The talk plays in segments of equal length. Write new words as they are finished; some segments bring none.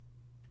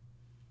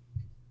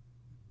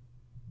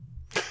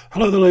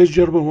Hello there, ladies and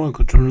gentlemen.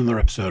 Welcome to another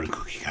episode of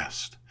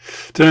CookieCast.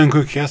 Today on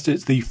CookieCast,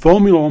 it's the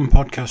Formula One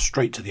podcast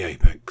straight to the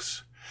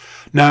apex.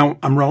 Now,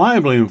 I'm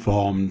reliably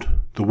informed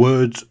the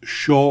words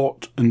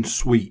short and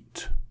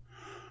sweet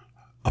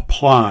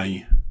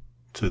apply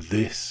to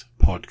this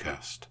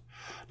podcast.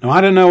 Now,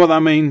 I don't know what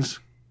that means.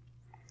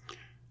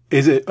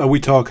 Are we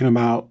talking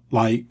about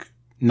like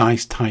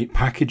nice tight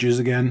packages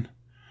again?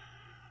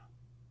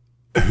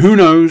 Who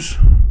knows?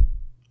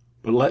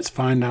 But let's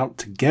find out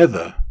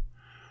together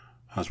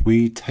as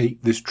we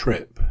take this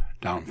trip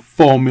down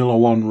Formula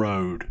One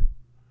road.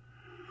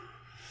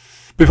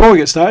 Before we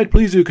get started,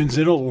 please do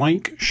consider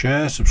like,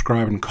 share,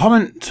 subscribe and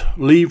comment.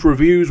 Leave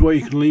reviews where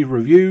you can leave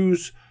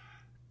reviews.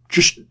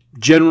 Just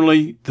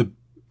generally, the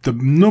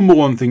number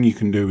one thing you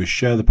can do is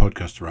share the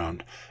podcast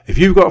around. If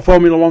you've got a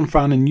Formula One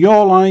fan in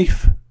your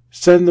life,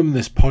 send them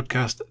this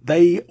podcast.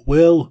 They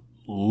will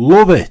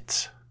love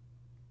it.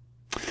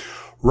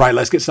 Right,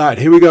 let's get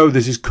started. Here we go.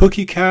 This is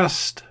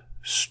CookieCast,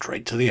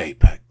 straight to the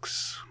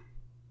apex.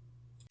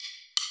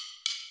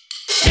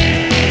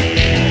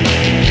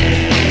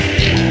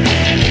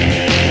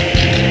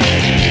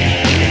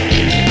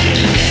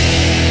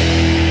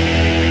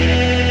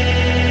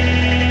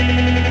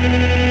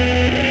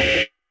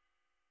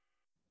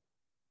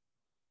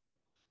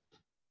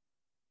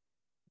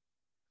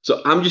 So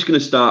I'm just going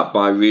to start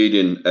by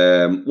reading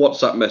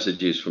WhatsApp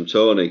messages from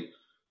Tony.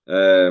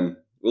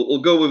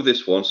 We'll go with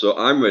this one. So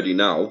I'm ready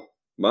now.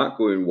 Mark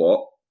going,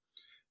 what?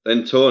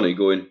 Then Tony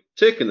going,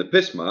 taking the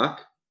piss, Mark. ...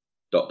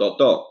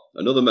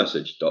 Another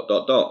message. ...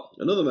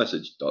 Another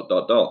message. ...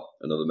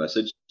 Another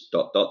message. ...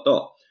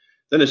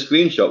 Then a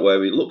screenshot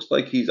where it looks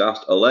like he's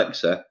asked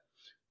Alexa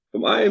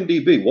from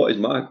IMDb, what is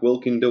Mark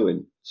Wilkin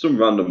doing? Some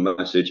random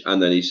message.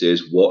 And then he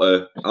says,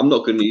 I'm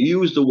not going to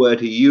use the word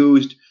he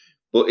used,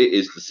 but it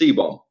is the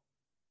C-bomb.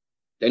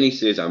 Then he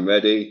says, I'm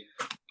ready.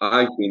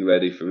 I've been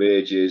ready for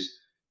ages.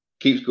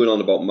 Keeps going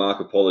on about Mark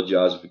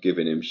apologising for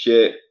giving him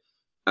shit.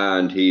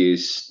 And he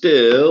is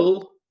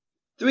still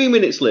 3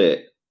 minutes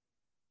late.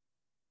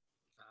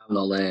 I'm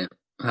not late.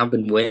 I've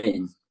been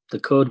waiting. The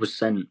code was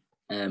sent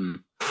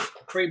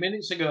 3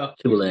 minutes ago.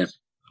 Too late.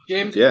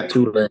 James,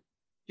 Too late.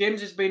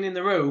 James has been in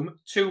the room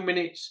 2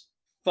 minutes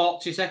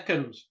 40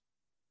 seconds.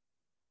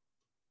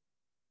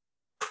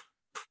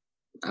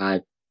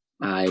 I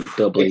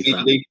don't believe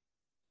that.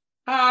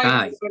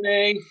 Hi,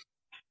 everybody.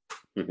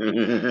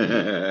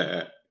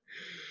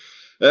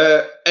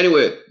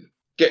 Anyway,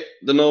 get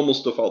the normal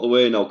stuff out of the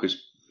way now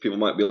because people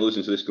might be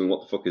listening to this going,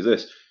 what the fuck is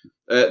this?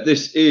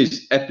 This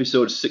is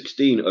episode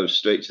 16 of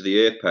Straight to the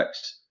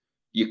Apex.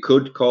 You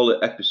could call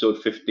it episode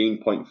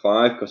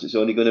 15.5 because it's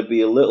only going to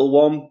be a little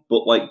one,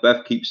 but like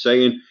Beth keeps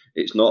saying,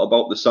 it's not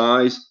about the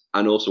size,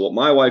 and also what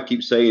my wife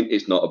keeps saying,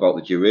 it's not about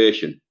the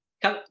duration.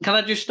 Can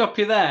I just stop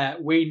you there?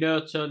 We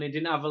know Tony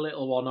didn't have a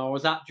little one, or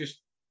was that just...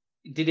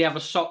 Did he have a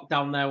sock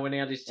down there when he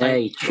had his...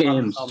 Hey,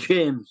 James,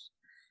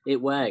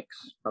 it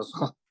works. That's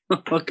all.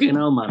 Fucking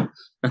hell, man.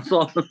 That's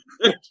all.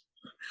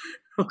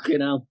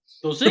 Fucking hell.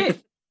 Does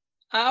it?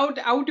 How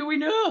do we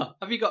know?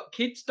 Have you got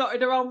kids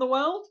dotted around the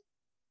world?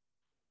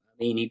 I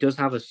mean, he does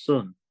have a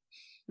son.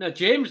 No,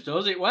 James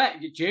does. It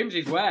worked. James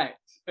is worked.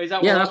 Is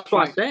that that's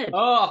what I said.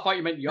 Oh, I thought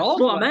you meant yours.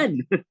 That's what I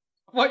meant. I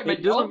thought you meant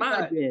it doesn't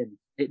matter, James.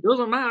 It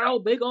doesn't matter how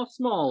big or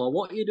small or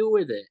what you do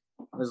with it,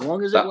 as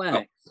long as it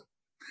works.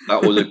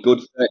 That was a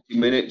good 30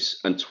 minutes,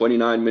 and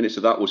 29 minutes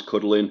of that was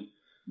cuddling.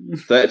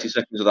 30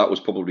 seconds of that was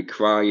probably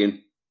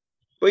crying.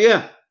 But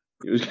yeah.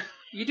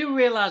 You do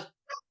realise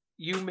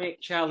you make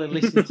Charlie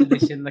listen to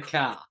this in the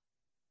car,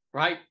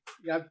 right?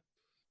 Yeah.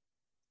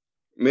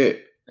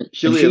 Mate,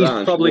 she's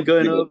probably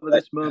going over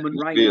this moment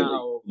right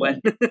now.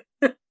 When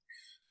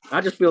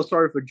I just feel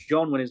sorry for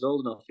John when he's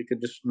old enough. He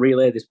could just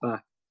relay this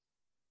back.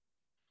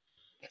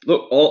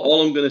 Look,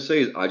 all I'm going to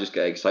say is I just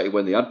get excited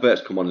when the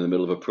adverts come on in the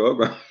middle of a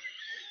programme.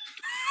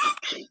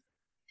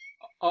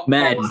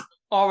 Men.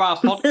 Or our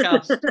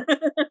podcast.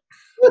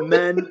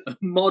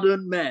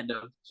 Modern men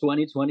of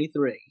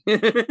 2023.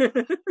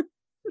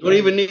 Don't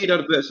even need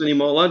adverts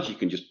anymore, lads. You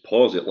can just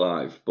pause it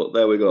live. But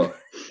there we go.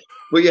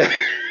 But yeah.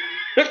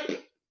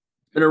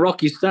 Been a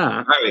rocky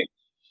start. I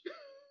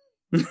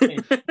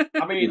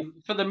mean,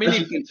 for the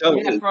mini, for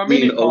a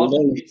mini pod,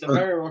 it's a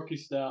very rocky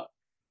start.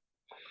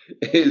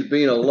 It's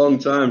been a long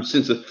time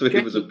since the three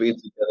of us have been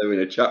together in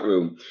a chat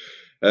room.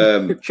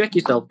 Check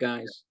yourself,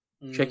 guys.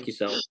 Check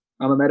yourself.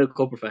 I'm a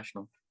medical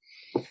professional.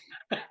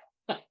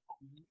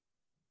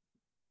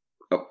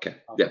 Okay,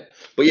 yeah.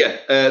 But yeah,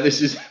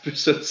 this is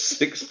episode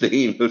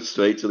 16 of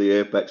Straight to the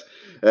Apex.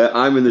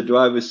 I'm in the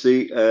driver's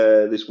seat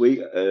this week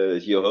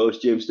as your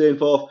host, James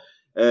Stainforth.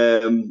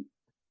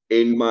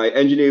 In my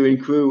engineering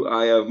crew,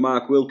 I have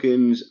Mark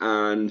Wilkins,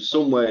 and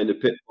somewhere in the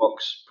pit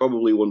box,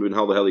 probably wondering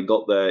how the hell he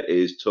got there,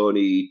 is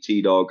Tony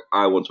T-Dog.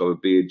 I want to have a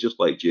beard just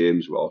like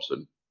James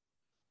Rawson.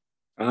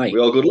 Aye. We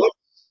all good luck?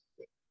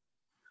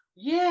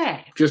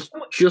 Yeah.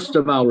 Just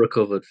about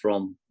recovered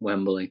from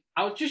Wembley.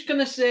 I was just going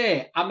to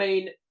say, I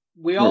mean,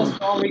 we all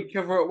saw each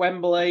other at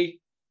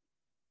Wembley.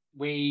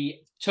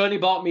 Tony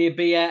bought me a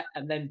beer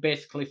and then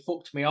basically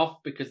fucked me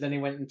off because then he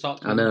went and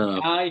talked to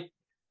the guy.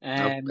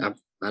 I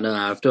know.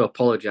 I have to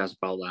apologise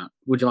about that.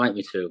 Would you like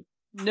me to?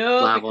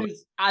 No,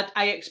 because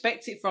I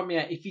expect it from you.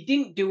 If you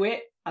didn't do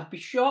it, I'd be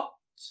shocked.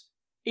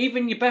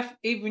 Even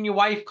your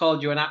wife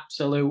called you an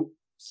absolute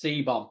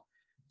C-bomb.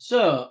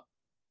 So,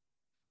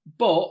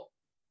 but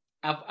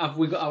have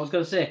we got? I was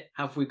going to say,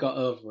 have we got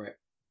over it?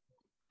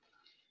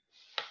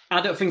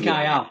 I don't think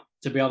I have,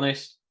 to be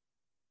honest.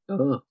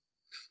 Oh.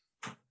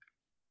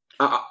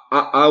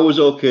 I was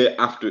okay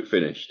after it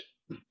finished.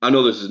 I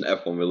know this isn't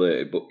F1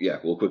 related, but yeah,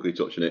 we'll quickly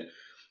touch on it.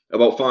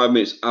 About 5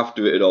 minutes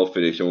after it had all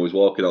finished and I was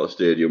walking out of the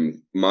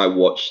stadium, my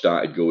watch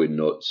started going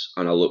nuts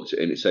and I looked at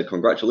it and it said,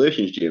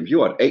 "Congratulations, James,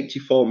 you had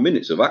 84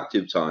 minutes of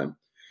active time."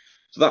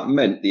 So that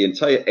meant the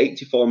entire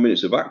 84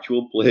 minutes of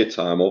actual play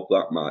time of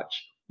that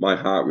match, my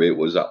heart rate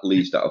was at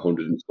least at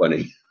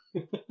 120.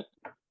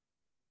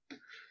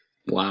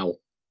 Wow.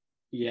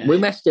 Yeah. We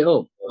messed it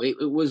up.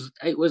 It was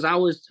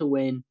ours to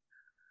win,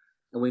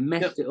 and we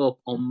messed it up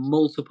on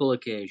multiple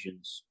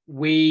occasions.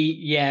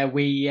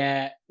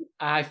 I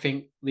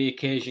think the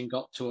occasion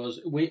got to us.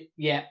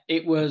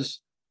 It was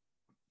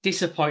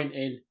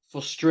disappointing,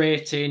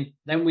 frustrating.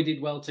 Then we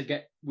did well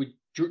to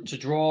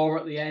draw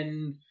at the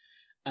end,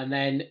 and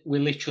then we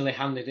literally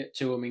handed it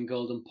to them in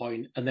golden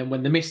point. And then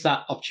when they missed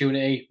that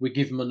opportunity, we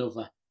give them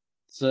another.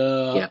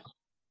 So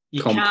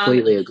you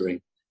completely agree.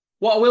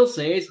 What I will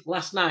say is,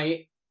 last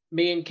night,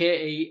 me and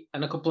Katie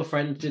and a couple of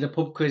friends did a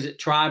pub quiz at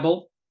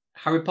Tribal,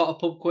 Harry Potter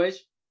pub quiz.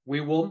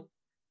 We won.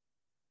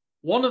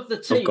 One of the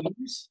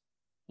teams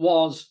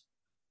was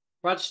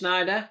Brad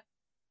Snyder,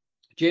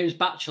 James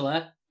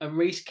Batchelor, and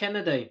Reese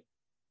Kennedy.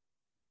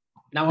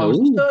 Now, I was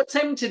so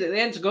tempted at the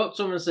end to go up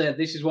to him and say,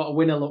 "This is what a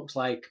winner looks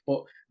like,"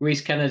 but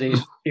Reese Kennedy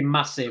is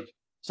massive.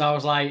 So I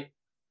was like,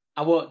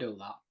 I won't do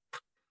that.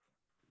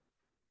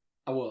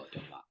 I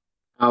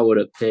would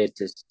have paid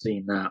to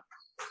see that.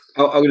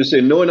 I'm going to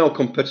say, knowing how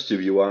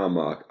competitive you are,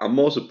 Mark, I'm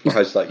more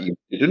surprised that you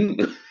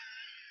didn't.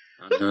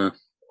 I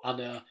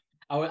know.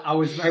 I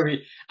was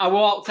very. I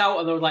walked out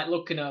and they were like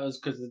looking at us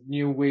because they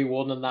knew we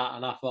won and that,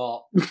 and I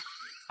thought,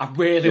 I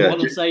really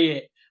want to say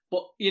it,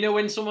 but you know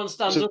when someone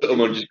stands up,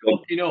 and just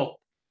looking up,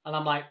 and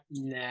I'm like,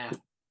 nah.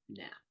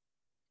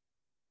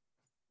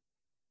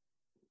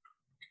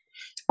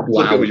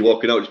 Wow. When you're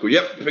walking out, just go,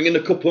 "Yep, bringing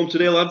the cup home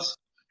today, lads."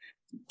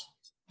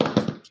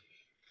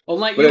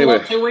 Unlike you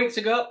anyway. 2 weeks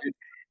ago.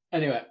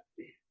 Anyway.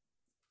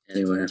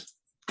 You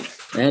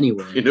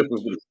know,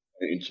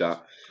 in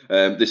chat.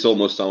 This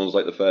almost sounds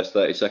like the first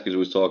 30 seconds we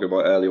was talking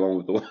about earlier on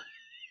with the one.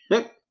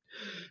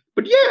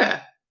 But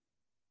yeah.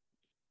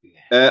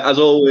 As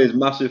always,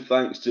 massive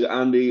thanks to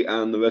Andy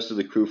and the rest of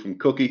the crew from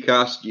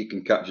CookieCast. You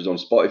can catch us on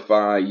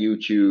Spotify,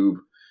 YouTube,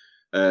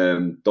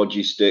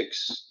 Dodgy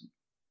Sticks.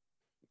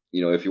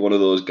 You know, if you're one of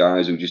those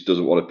guys who just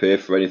doesn't want to pay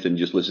for anything,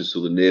 just listens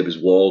to the neighbour's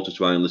wall to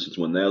try and listen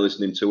to when they're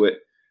listening to it.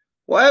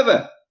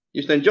 Whatever.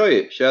 Just enjoy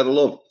it. Share the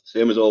love.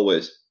 Same as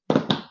always.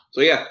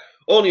 So yeah,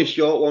 only a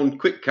short one.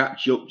 Quick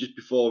catch up just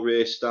before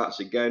race starts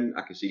again.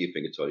 I can see your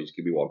finger, Tony. Just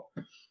give me one.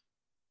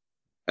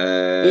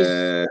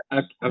 I'm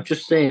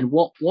just saying,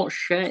 what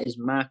shirt is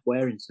Mark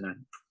wearing tonight?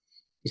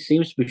 He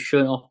seems to be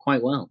showing off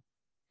quite well.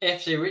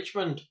 FC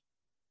Richmond.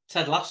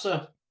 Ted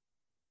Lasso.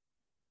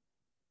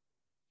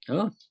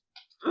 Oh.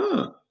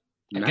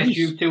 I guess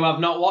you two have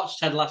not watched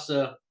Ted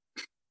Lasso.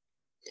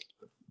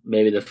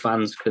 Maybe the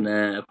fans can...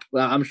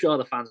 well, I'm sure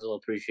the fans will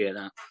appreciate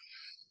that.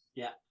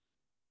 Yeah.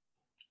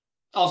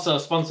 Also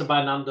sponsored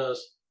by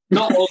Nando's.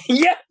 Not us.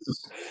 Yes!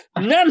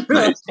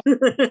 Nando's!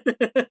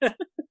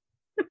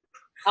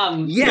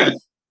 Yes!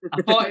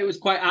 I thought it was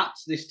quite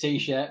apt, this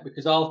T-shirt,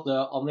 because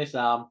also on this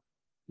arm,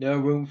 no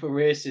room for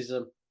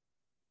racism.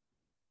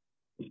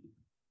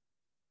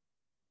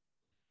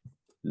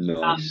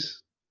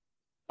 Nice.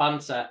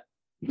 Banter.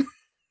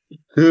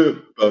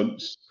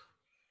 Bunch.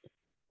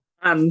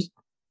 And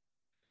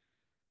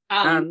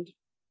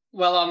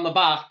well, on the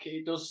back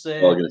it does say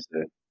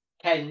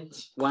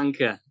Kent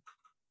wanker.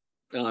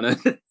 Oh no.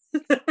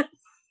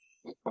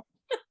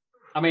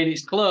 I mean,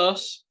 it's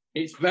close.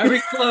 It's very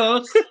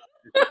close.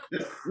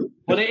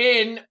 Put it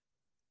in,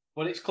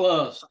 but it's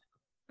close.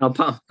 I'll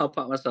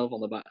pat myself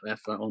on the back there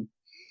for that one.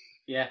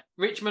 Yeah,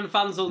 Richmond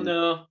fans will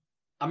know.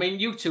 I mean,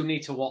 you two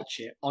need to watch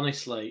it.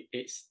 Honestly,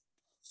 it's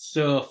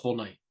so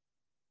funny.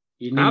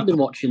 I've been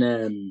watching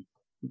the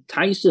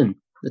Tyson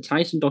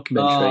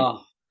documentary.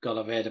 Oh God,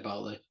 I've heard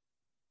about it.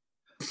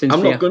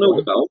 I'm not going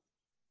to now.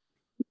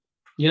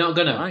 You're not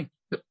going to? Why?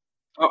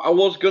 I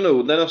was going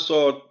to. Then I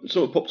saw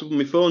something popped up on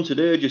my phone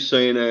today just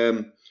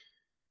saying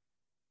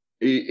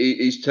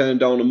he's turned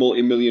down a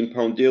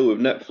multi-million-pound deal with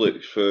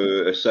Netflix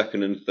for a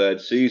second and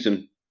third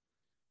season.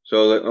 So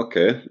I was like,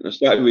 okay. I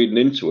started reading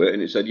into it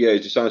and it said, yeah,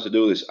 he's decided to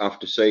do this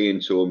after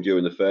saying to him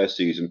during the first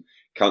season,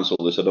 cancel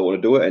this, I don't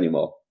want to do it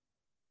anymore.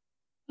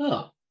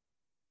 Oh.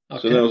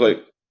 Okay. So then I was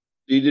like,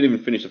 he didn't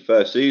even finish the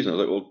first season. I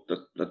was like, well,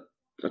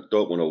 I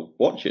don't want to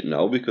watch it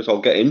now because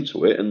I'll get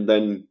into it and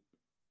then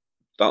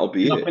that'll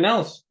be nothing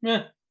else.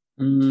 Yeah.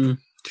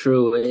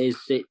 True. It is.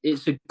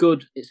 It's a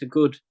good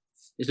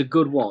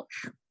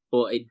watch,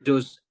 but it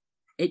does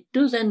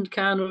end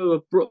kind of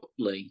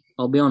abruptly.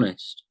 I'll be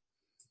honest.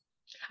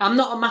 I'm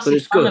not a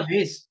massive fan of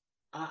his.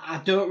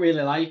 I don't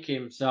really like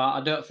him, so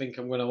I don't think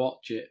I'm going to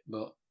watch it.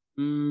 But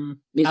it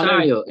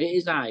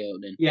is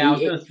eye-opening. Yeah, I was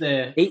going to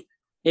say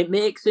it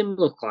makes him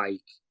look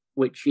like,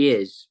 which he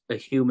is, a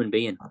human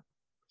being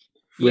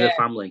with a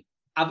family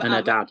and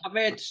a dad. I've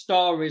heard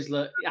stories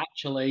that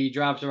actually he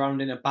drives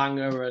around in a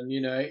banger, and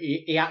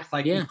he acts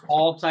like he's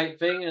Paul type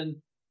thing, and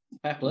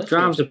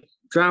drives a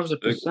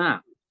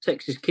Passat,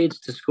 takes his kids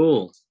to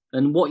school,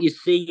 and what you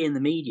see in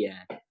the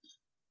media,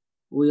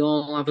 we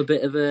all have a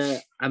bit of a.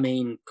 I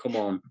mean, come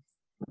on,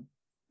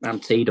 I'm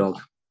T-Dog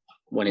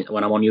when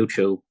I'm on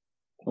YouTube,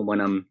 and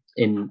when I'm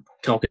in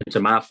talking to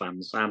my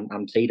fans,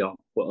 I'm T-Dog.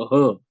 But at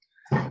home,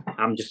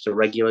 I'm just a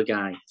regular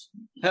guy.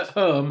 At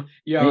home,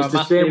 you're it's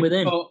the same with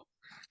him.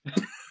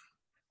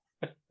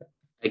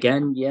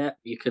 Again, yeah,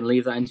 you can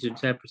leave that into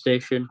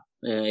interpretation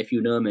if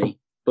you know me.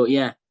 But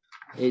yeah,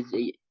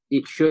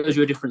 it shows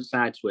you a different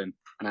side to him,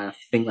 and I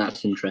think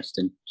that's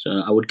interesting. So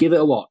I would give it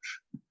a watch.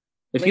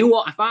 If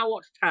I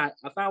watch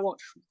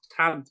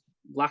Ted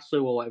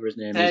Lasso or whatever his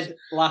name is, Ted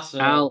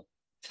Lasso.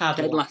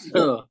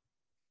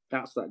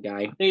 That's that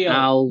guy.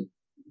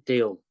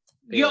 Deal.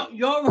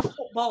 You're a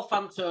football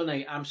fan,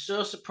 Tony. I'm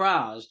so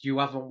surprised you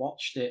haven't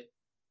watched it.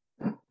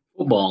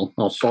 Football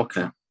or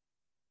soccer?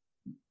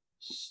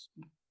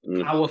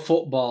 Our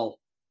football.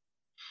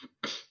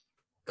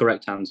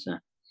 Correct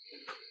answer.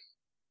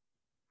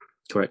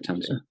 It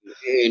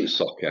ain't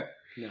soccer.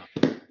 No.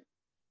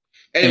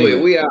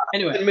 Anyway, we are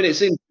 10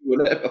 minutes into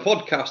a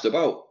podcast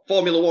about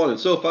Formula One, and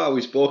so far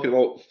we've spoken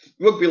about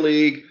rugby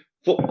league,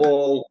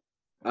 football,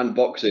 and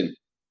boxing.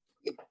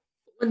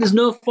 When there's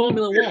no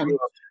Formula One.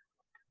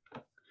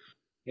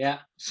 Yeah.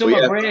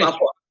 Summer break.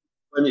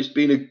 And it's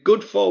been a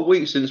good 4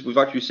 weeks since we've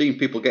actually seen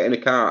people get in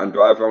a car and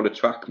drive around a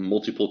track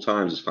multiple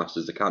times as fast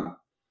as they can.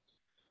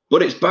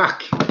 But it's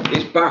back.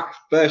 It's back.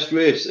 First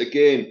race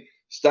again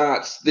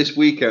starts this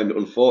weekend.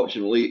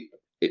 Unfortunately,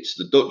 it's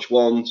the Dutch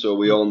one, so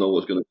we all know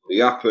what's going to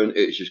happen.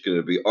 It's just going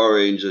to be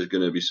orange. There's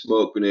going to be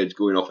smoke grenades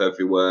going off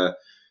everywhere,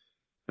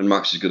 and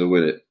Max is going to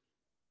win it.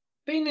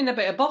 Been in a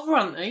bit of bother,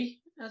 hasn't he?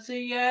 Has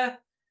he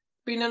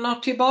been a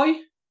naughty boy?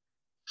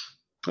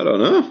 I don't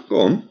know.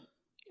 Go on.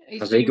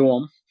 Go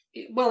on?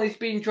 Well, he's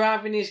been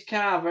driving his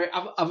car.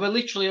 I've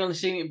literally only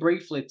seen it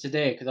briefly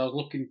today because I was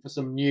looking for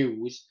some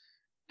news.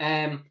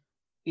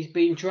 He's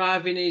been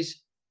driving his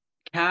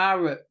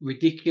car at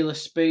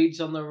ridiculous speeds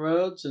on the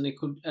roads, and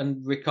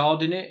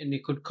recording it, and he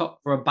could cop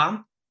for a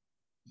ban.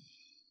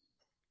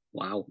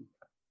 Wow!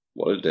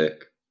 What a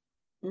dick!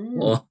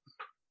 Oh.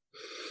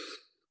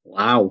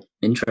 Wow!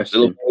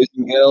 Interesting. Little boys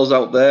and girls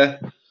out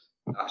there,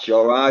 that's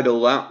your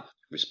idol. That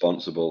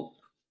responsible.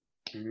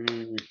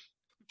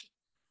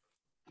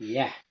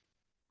 Yeah.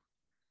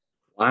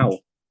 Wow.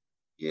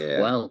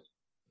 Yeah. Well,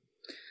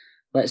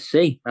 let's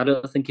see. I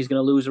don't think he's going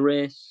to lose a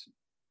race.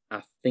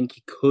 I think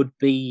he could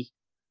be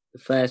the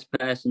first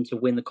person to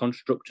win the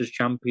Constructors'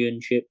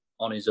 Championship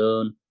on his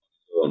own.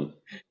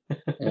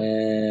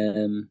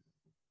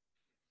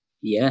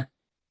 Yeah.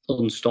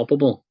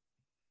 Unstoppable.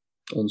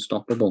 I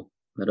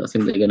don't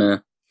think they're going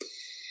to...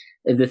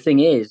 The thing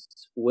is,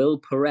 will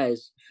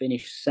Perez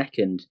finish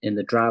second in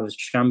the Drivers'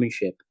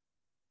 Championship?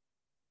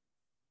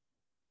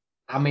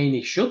 I mean,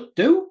 he should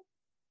do.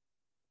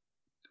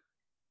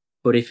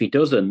 But if he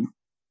doesn't,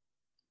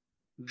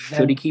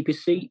 should he keep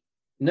his seat?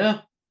 No,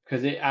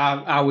 because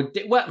I would.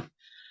 Well,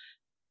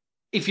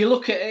 if you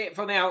look at it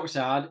from the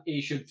outside,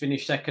 he should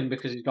finish second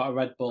because he's got a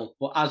Red Bull.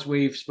 But as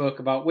we've spoke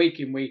about week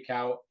in, week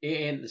out, it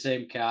ain't the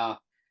same car.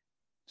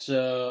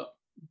 So,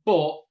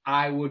 but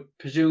I would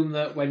presume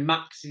that when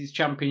Max's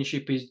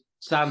championship is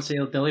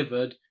standstill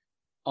delivered,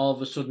 all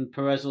of a sudden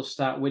Perez will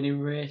start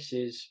winning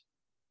races.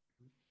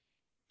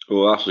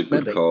 Oh, that's a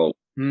good call.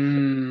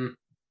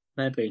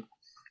 Maybe.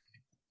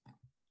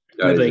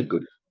 That is a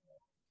good.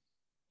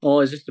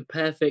 Or is this the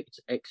perfect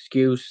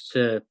excuse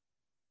to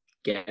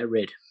get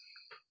rid?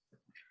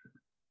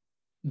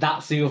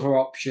 That's the other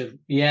option.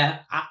 Yeah,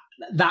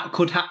 that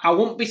could happen. I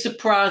wouldn't be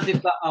surprised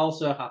if that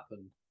also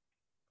happened.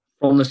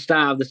 From the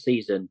start of the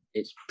season,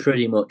 it's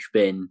pretty much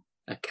been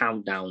a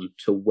countdown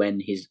to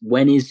when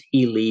is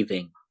he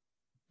leaving?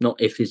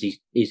 Not if is he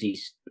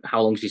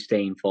how long is he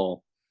staying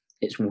for?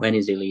 It's when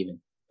is he leaving?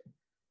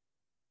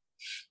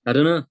 I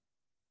don't know.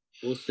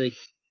 We'll see.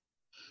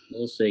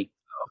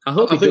 I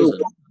hope he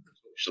doesn't.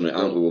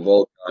 We've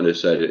all kind of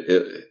said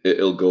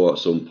it'll go at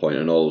some point,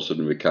 and all of a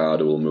sudden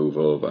Ricciardo will move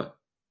over.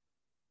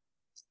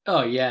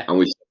 Oh yeah. And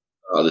we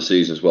start the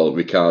season as well.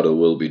 Ricciardo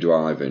will be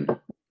driving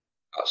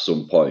at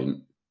some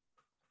point.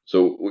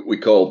 So we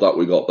called that.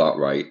 We got that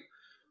right.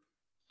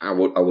 I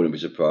wouldn't be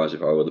surprised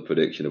if I were the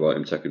prediction about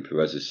him taking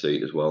Perez's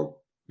seat as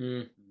well.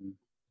 Mm.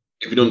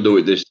 If you don't do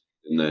it this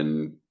season,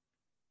 then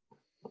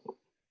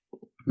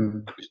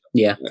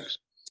yeah. Next.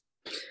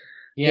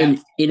 Yeah.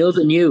 In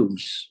other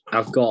news,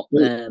 I've got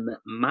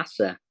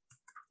Massa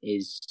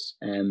is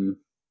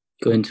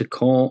going to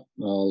court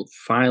or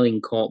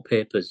filing court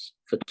papers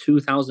for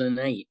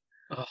 2008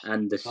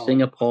 and the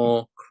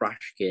Singapore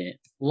crash gate.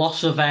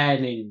 Loss of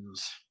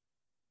earnings.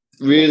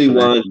 Really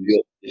winds me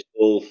up, this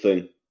whole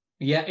thing.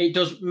 Yeah, it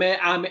does. Mate,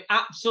 I'm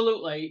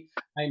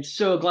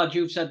so glad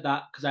you've said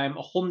that because I'm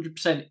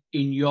 100%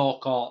 in your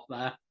court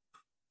there.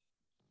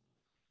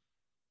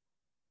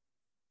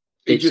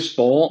 It's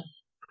sport.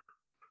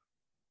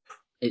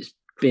 It's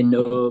been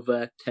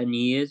over 10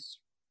 years.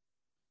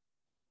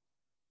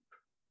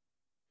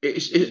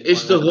 It's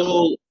the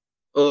whole.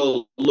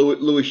 Oh,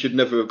 Lewis should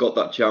never have got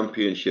that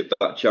championship.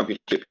 That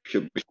championship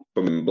should be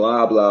from him.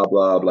 Blah blah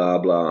blah blah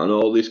blah, and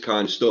all this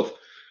kind of stuff.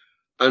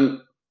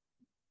 And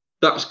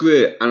that's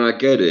great, and I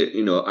get it,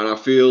 and I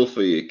feel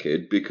for you,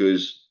 kid,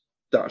 because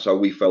that's how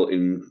we felt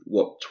in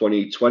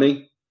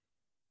 2020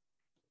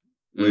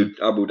 with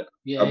Abu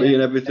Dhabi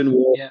and everything.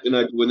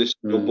 When this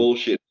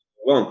bullshit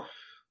wrong.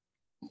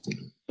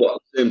 But at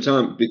the same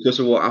time, because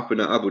of what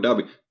happened at Abu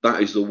Dhabi,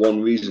 that is the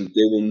one reason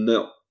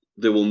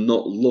they will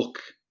not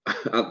look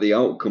at the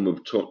outcome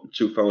of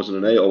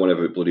 2008 or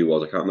whenever it bloody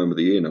was. I can't remember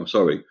the year now.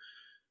 Sorry,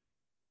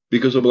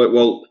 because I'll be like,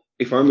 well,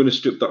 if I'm going to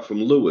strip that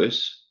from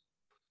Lewis,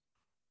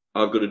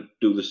 I've got to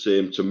do the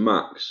same to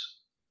Max.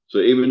 So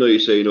even though you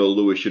say,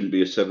 Lewis shouldn't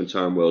be a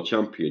 7-time world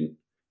champion,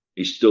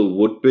 he still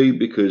would be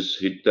because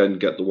he'd then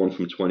get the one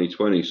from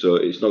 2020. So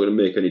it's not going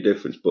to make any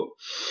difference. But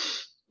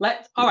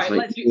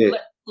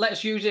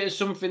let's use it as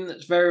something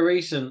that's very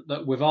recent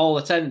that we've all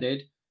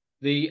attended.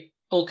 The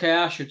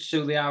LKR should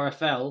sue the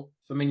RFL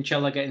for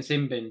Minchella getting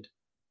sin binned.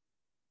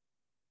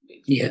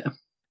 Yeah.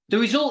 The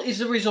result is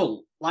the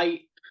result.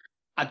 Like,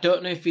 I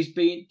don't know if he's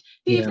been.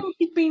 Do you think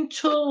he's been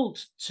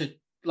told to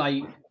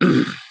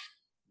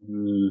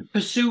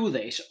pursue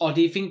this, or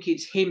do you think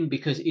it's him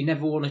because he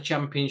never won a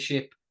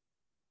championship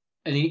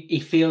and he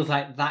feels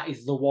like that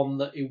is the one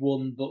that he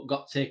won but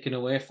got taken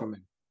away from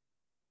him?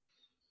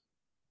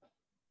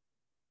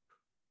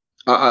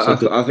 I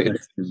think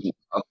it's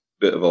a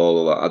bit of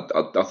all of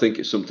that. I think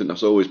it's something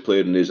that's always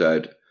played in his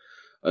head,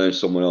 and then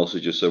someone else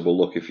has just said, "Well,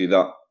 look, if you're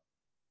that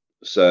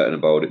certain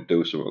about it,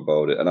 do something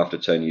about it." And after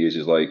 10 years,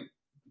 he's like,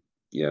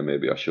 "Yeah,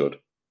 maybe I should."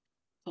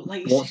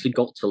 What's he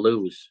got to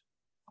lose?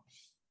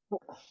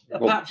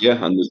 Well,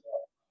 and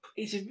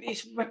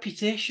it's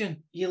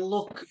reputation. You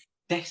look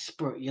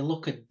desperate. You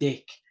look a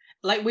dick.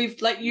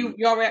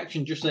 Your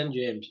reaction just then,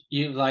 James.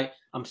 You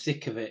I'm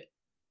sick of it.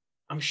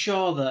 I'm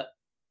sure that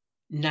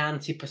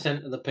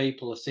 90% of the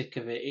people are sick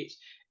of it.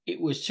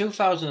 It was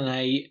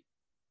 2008.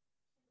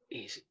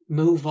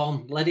 Move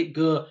on. Let it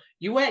go.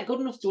 You weren't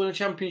good enough to win a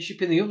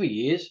championship in the other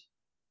years.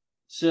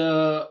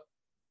 So,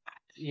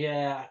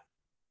 yeah.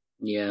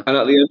 Yeah. And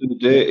at the end of the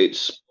day, it's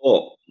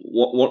sport.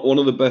 One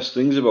of the best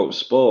things about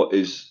sport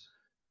is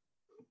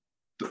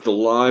the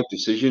live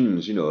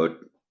decisions,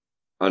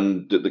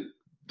 and the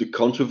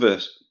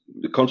controversy.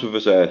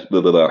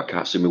 Blah, blah, blah, I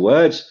can't say my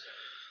words.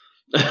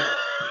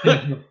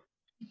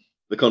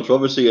 The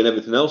controversy and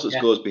everything else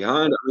that goes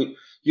behind. I mean,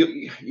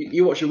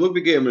 you watch a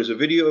rugby game and there's a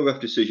video ref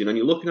decision, and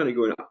you're looking at it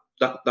going,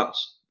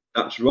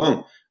 that's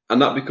wrong,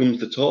 and that becomes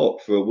the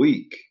talk for a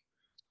week.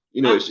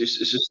 It's the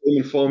same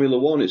in Formula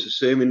One. It's the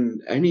same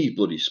in any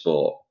bloody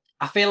sport.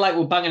 I feel like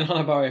we're banging on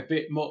about it a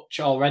bit much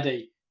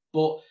already,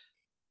 but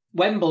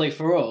Wembley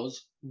for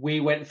us,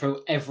 we went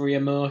through every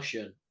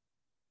emotion.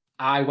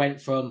 I went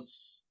from,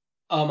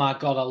 oh my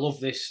God, I love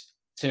this,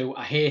 to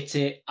I hate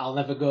it, I'll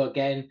never go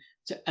again.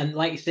 And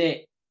like you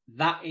say,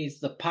 that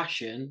is the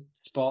passion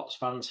sports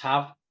fans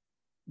have,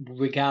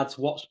 regards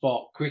what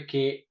sport: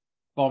 cricket,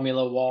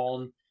 Formula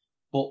One,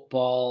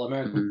 football,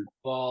 American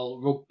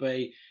football,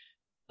 rugby.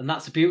 And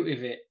that's the beauty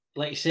of it.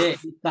 Like you say,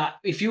 that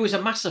if you was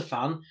a massive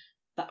fan,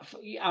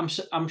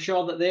 I'm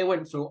sure that they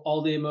went through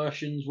all the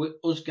emotions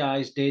us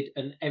guys did,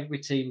 and every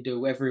team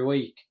do every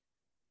week.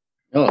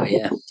 Oh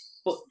yeah.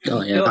 But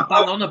don't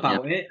bang on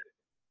about it.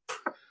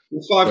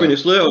 5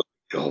 minutes later,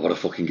 God, what a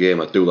fucking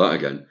game! I'd do that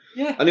again.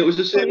 Yeah. And it was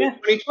the same in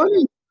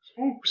 2020.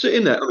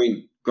 Sitting there, I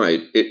mean,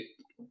 great.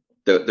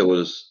 There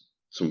was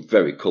some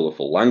very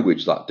colourful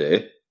language that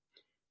day,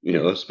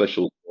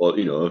 special,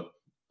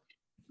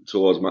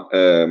 towards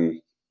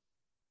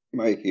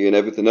Mikey and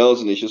everything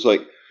else, and it's just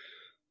like,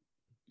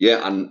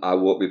 and I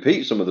won't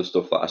repeat some of the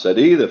stuff that I said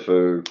either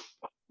for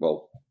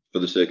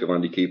the sake of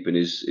Andy keeping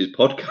his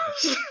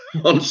podcast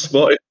on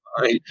Spotify.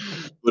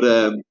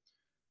 But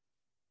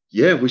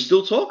we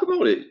still talk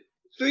about it.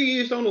 3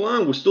 years down the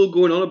line, we're still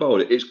going on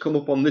about it. It's come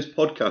up on this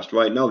podcast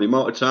right now. The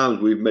amount of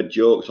times we've made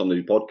jokes on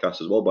the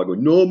podcast as well by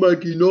going, "No,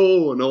 Maggie,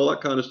 no," and all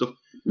that kind of stuff.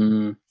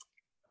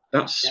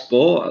 That's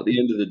sport at the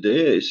end of the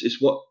day. It's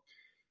what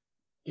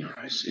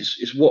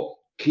it's what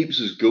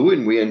keeps us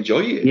going. We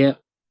enjoy it. Yeah,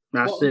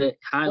 that's it.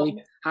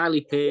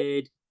 Highly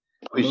paid.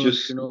 It's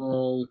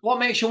emotional. What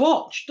makes you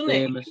watch, doesn't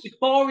famous. it? If it's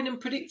boring and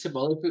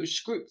predictable, if it was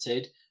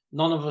scripted,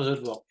 none of us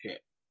would watch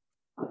it.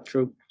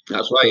 True.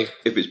 That's right.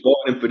 If it's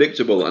boring and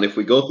predictable, and if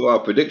we go through our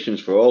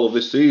predictions for all of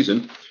this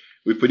season,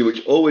 we've pretty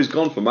much always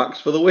gone for Max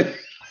for the win.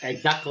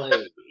 Exactly.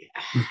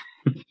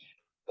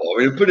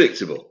 Boring and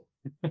predictable.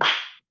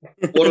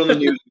 What on the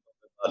news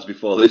has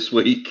before this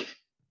week?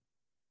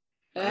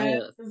 I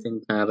don't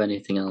think I have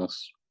anything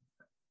else.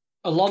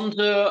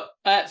 Alonso,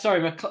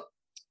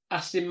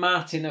 Aston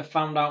Martin have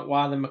found out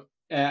why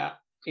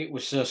it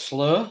was so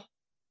slow.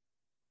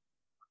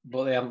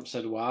 but they haven't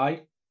said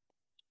why.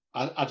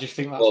 I just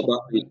think that's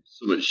Well, that's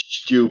so much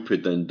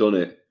stupid then, done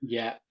it?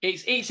 Yeah,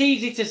 it's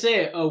easy to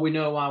say, oh, we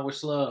know why we're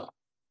slow.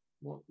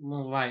 Well,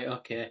 right,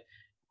 okay.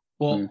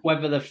 But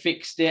whether they've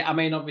fixed it, I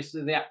mean,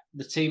 obviously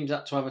the teams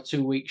had to have a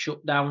 2-week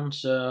shutdown,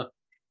 so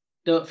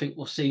don't think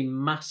we'll see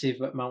massive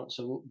amounts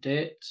of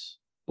updates,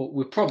 but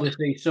we'll probably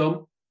see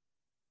some.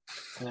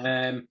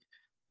 There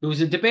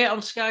was a debate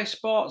on Sky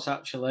Sports,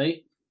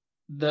 actually,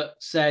 that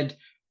said,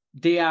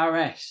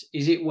 DRS,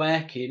 is it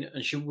working,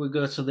 and should we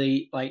go to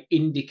the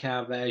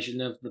IndyCar version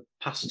of the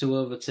pass to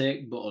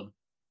overtake button?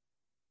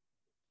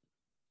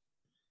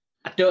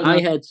 I don't know.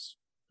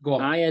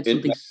 I had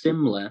something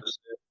similar,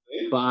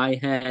 but I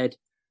had,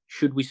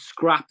 should we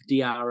scrap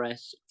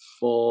DRS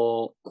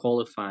for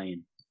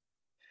qualifying?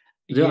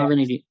 Do they have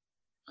any?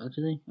 Do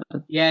they?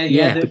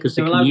 Yeah, because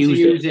they're they allowed can to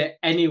use it it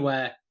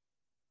anywhere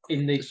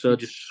in the. So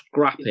just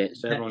scrap it.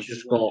 So everyone's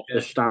just got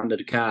the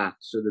standard car.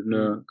 So they've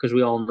because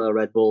we all know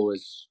Red Bull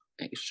is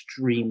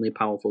extremely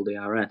powerful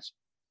DRS.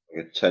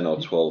 Like a 10 or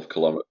 12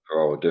 kilometre per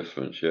hour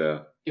difference, yeah.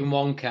 In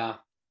one car.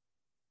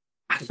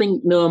 I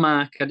think no,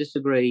 Mark. I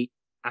disagree.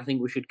 I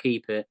think we should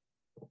keep it.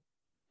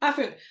 I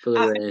think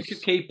we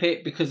should keep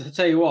it because I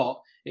tell you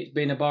what, it's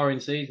been a boring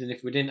season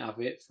if we didn't have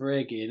it for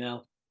Aggie and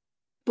L.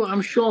 But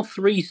I'm sure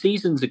 3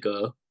 seasons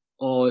ago,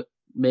 or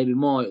maybe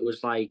more, it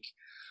was like,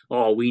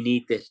 oh, we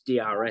need this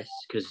DRS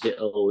because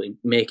it'll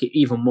make it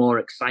even more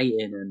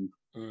exciting.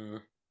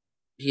 And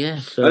yeah,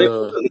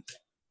 so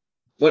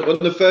when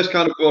they first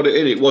kind of brought it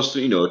in, it was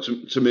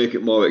to make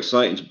it more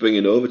exciting, to bring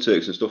in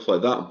overtakes and stuff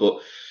like that. But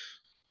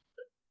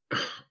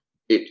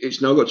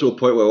it's now got to a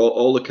point where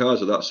all the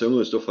cars are that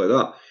similar and stuff like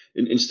that.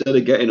 Instead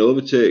of getting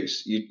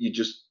overtakes,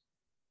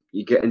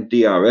 you're getting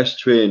DRS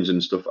trains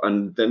and stuff,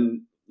 and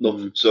then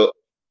nothing. So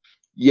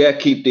yeah,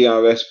 keep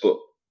DRS, but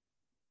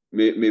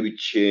maybe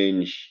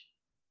change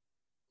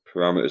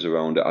parameters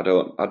around it. I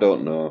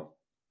don't know.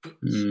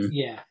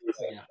 Yeah.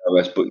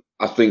 DRS, but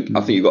I think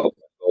you've got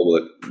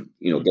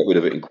to get rid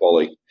of it in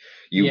quali.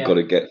 You've got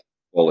to get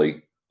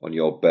quali on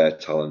your bare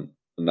talent,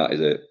 and that is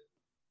it.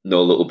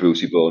 No little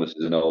Brucey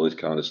bonuses and all this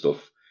kind of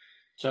stuff.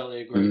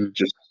 Totally agree.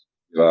 Just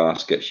your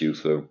ass gets you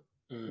through.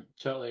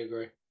 Totally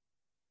agree.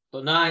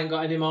 But no, I ain't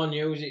got any more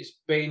news. It's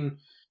been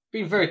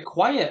very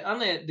quiet,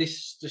 hasn't it,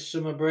 this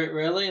summer break,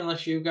 really,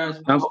 unless you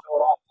guys...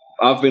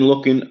 I've been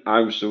looking.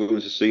 I'm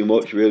struggling to see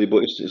much, really,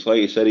 but it's like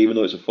you said, even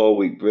though it's a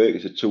 4-week break,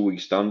 it's a 2-week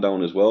stand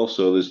down as well,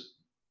 so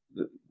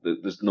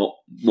there's not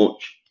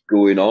much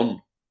going on.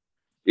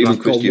 Even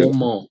I've got one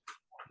more.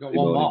 Got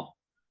one more.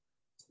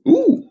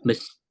 Ooh.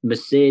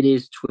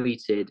 Mercedes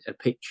tweeted a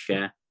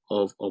picture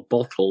of a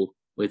bottle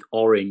with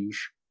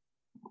orange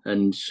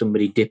and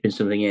somebody dipping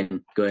something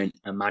in, going,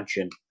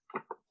 imagine.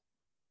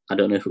 I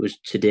don't know if it was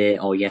today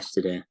or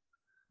yesterday.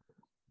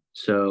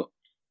 So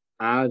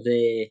are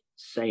they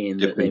saying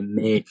that they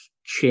may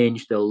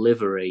change the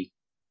livery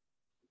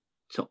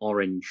to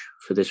orange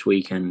for this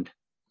weekend?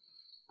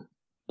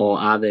 Or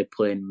are they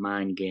playing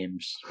mind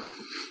games?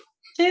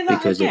 Say that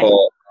because again.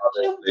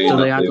 So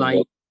they had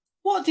like...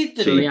 What did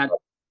they do? They had,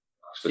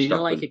 so you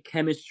know, like a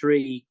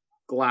chemistry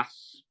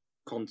glass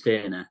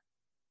container.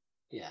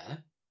 Yeah.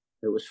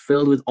 It was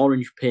filled with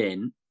orange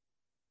paint.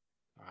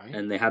 Right.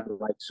 And they had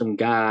like some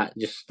guy,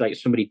 just like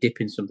somebody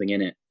dipping something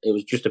in it. It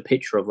was just a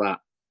picture of that.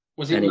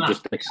 Was it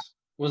Max?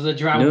 Was the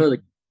drown?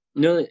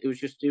 No, it was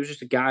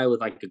just a guy with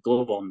like a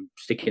glove on,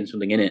 sticking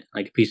something in it,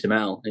 like a piece of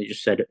metal, and it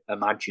just said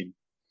 "Imagine."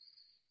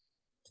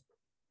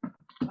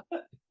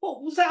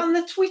 What was that on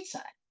the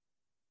Twitter?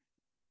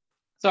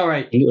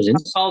 Sorry, it was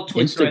it's called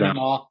Twitter Instagram.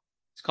 Anymore.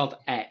 It's called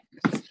X.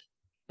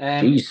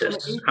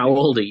 Jesus, how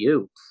old are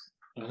you,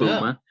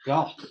 boomer?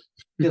 God,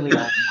 silly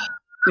old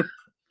man.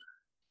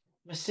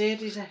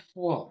 Mercedes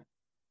F1.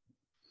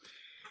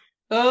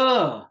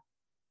 Oh,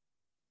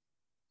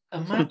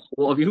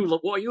 what are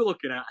you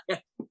looking at?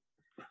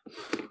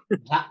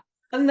 That,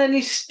 and then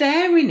he's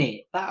staring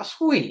it. That's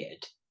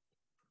weird.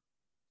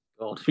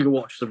 God, you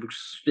watch some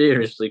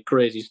seriously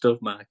crazy stuff,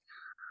 Mike.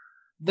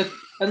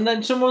 And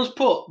then someone's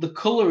put the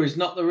colour is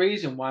not the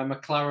reason why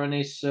McLaren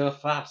is so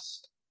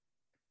fast.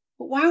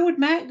 But why would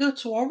Mark go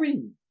to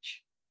orange?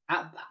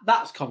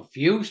 That's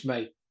confused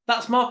me.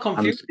 That's more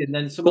confusing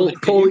than some of the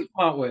things you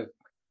come out with.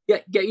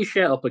 Get your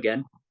shirt up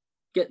again.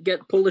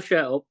 Pull the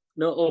shirt up.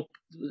 No, up.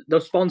 The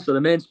sponsor,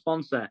 the main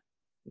sponsor.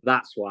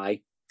 That's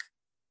why.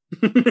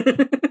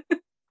 I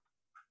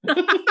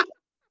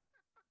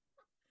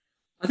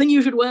think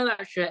you should wear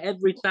that shirt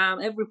every time,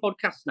 every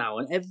podcast now,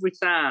 and every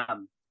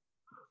time.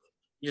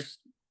 Just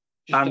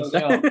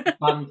banter.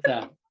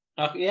 Banter.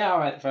 Okay, yeah, all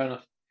right, fair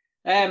enough.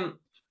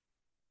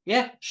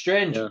 Yeah,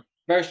 strange. Yeah.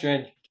 Very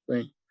strange.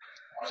 Let's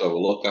have a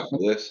look after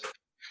this.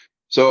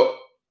 So,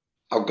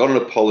 I've got an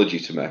apology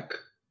to make.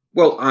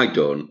 Well, I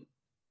don't.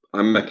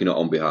 I'm making it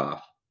on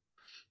behalf.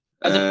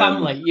 As a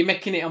family, you're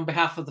making it on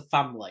behalf of the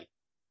family.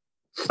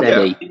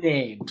 Steady. Yeah.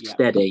 Name. Yeah.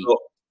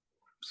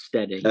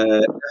 Steady.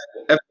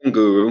 F1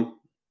 Guru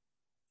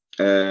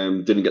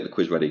didn't get the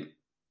quiz ready.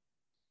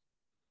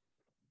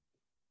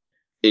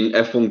 In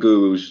F1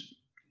 Guru's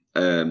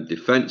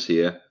defense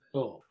here,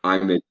 I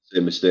made the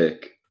same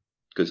mistake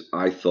because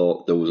I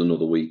thought there was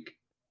another week.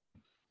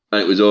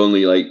 And it was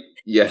only like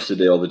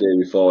yesterday or the day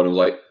before, and I was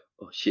like,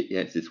 oh shit, yeah,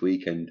 it's this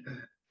weekend.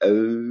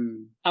 Oh.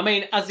 I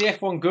mean, as the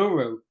F1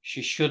 guru,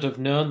 she should have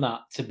known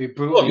that, to be Oh,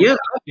 brutally yeah,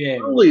 honest.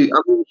 absolutely.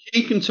 I mean,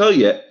 she can tell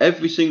you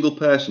every single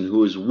person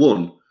who has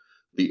won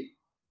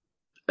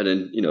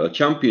a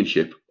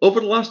championship over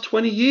the last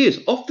 20 years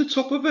off the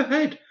top of her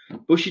head,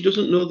 but she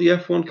doesn't know the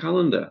F1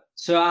 calendar.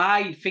 So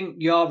I think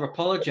your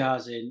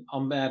apologising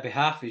on their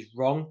behalf is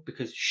wrong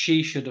because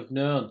she should have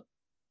known.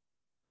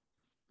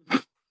 I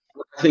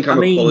think I'm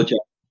apologising.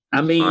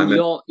 I mean,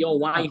 your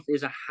wife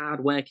is a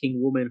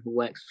hard-working woman who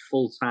works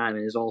full-time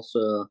and is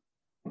also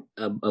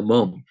a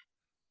mum.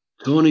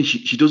 Tony,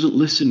 she doesn't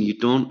listen. You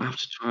don't have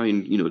to try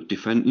and,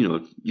 defend,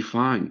 you're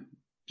fine.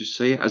 Just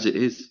say it as it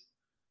is.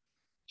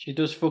 She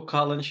does fuck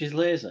all and she's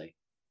lazy.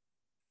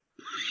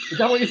 Is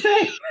that what you're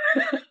saying?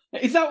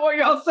 Is that what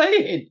you're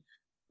saying?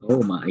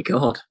 Oh my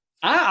God.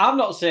 I'm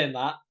not saying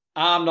that.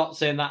 I'm not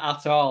saying that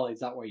at all.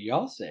 Is that what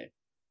you're saying?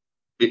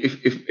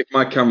 If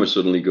my camera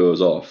suddenly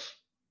goes off,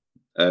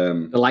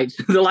 the lights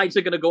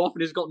are going to go off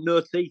and it's got no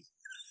teeth.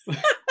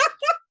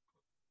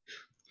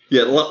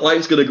 Yeah,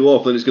 light's going to go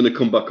off and it's going to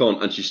come back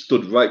on, and she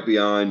stood right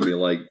behind me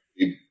like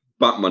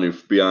Batman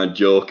behind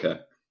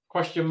Joker.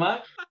 Question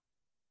mark?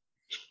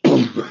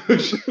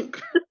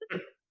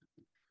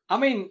 I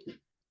mean,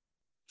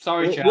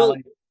 sorry,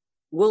 Charlie.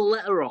 We'll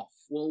let her off.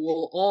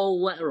 We'll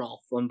all let her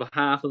off on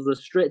behalf of the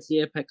Straight to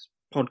the Apex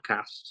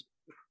podcast.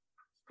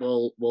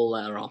 We'll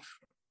let her off.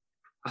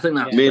 I think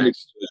that's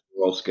best.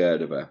 We're all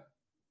scared of her.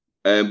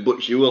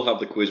 But she will have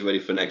the quiz ready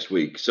for next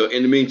week. So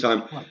in the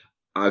meantime,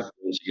 I've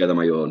put together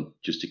my own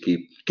just to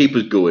keep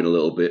us going a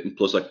little bit. And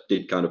plus, I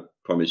did kind of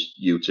promise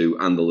you two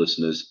and the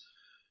listeners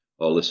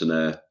or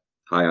listener,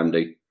 hi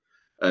Andy,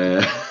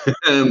 that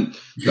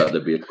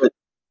there'd be a quiz.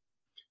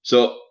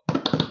 So,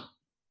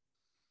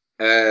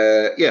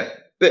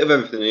 bit of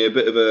everything here. A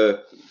bit of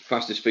a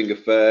fastest finger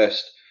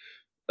first,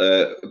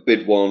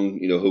 bid one.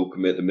 Who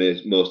can make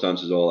the most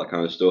answers, all that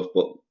kind of stuff.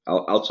 But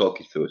I'll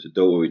talk you through it. So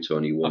don't worry,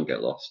 Tony, you won't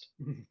get lost.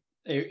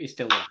 He's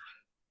still there.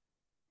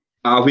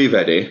 Are we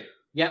ready?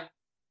 Yep.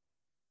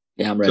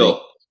 Yeah, I'm ready.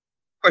 So,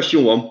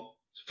 question one,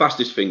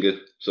 fastest finger.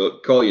 So,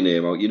 call your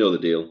name out. You know the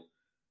deal.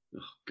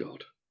 Oh,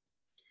 God.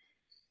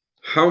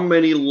 How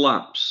many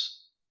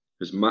laps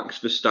has Max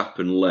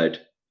Verstappen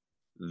led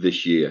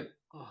this year?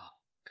 Oh,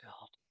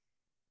 God.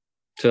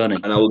 Tony.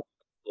 And I will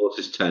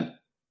closest 10.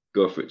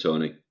 Go for it,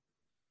 Tony.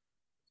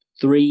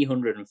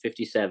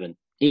 357.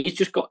 He's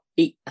just got...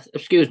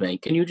 excuse me,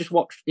 can you just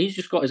watch... He's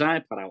just got his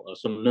iPad out or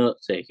some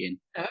note-taking.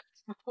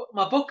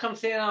 My book, I'm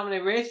saying how many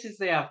races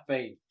they have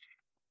been.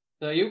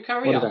 So you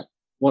carry on.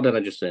 What did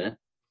I just say?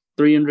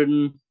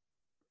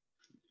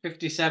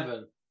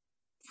 357.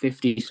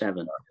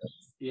 57.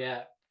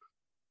 Yeah.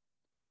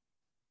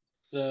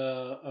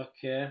 So,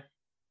 okay.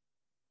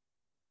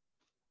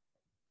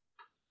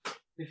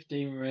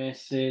 15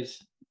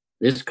 races.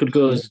 This could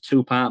go as a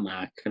two-part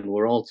mark, and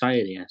we're all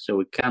tired here, so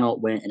we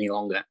cannot wait any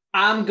longer.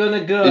 I'm going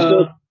to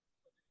go...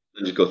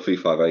 Just go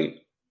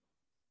 358.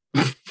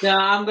 No,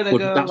 I'm going to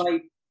go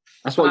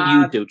That's what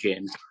you do,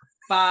 James.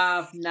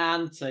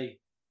 590.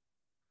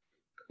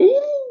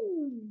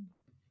 Ooh.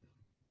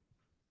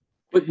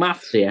 Quick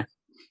maths here.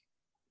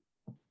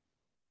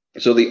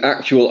 So the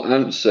actual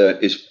answer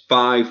is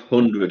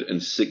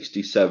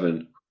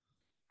 567.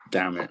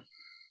 Damn it.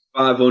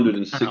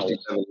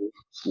 567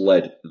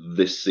 led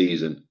this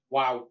season.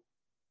 Wow.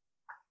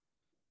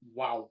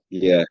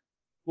 Yeah.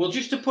 Well,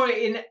 just to put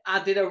it in,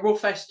 I did a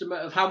rough estimate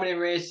of how many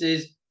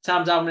races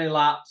times how many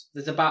laps.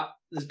 There's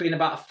been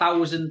about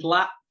 1,000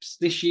 laps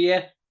this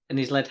year, and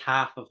he's led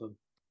half of them.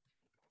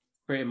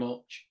 Pretty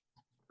much.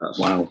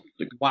 Wow.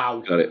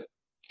 Got it.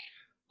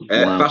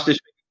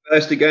 Fastest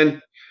first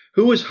again.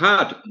 Who has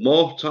had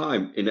more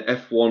time in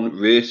F1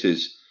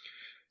 races?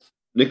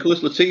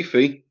 Nicholas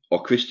Latifi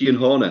or Christian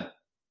Horner?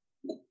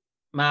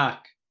 Mark.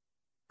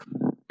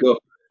 Go.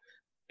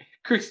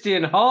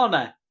 Christian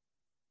Horner.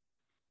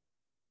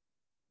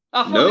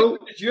 I thought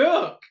it was a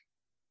joke.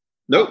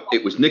 No,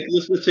 it was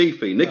Nicholas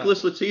Latifi.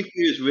 Nicholas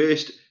Latifi has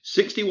raced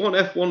 61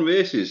 F1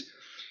 races.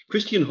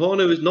 Christian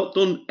Horner has not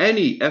done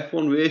any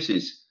F1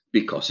 races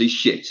because he's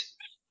shit.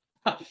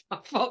 I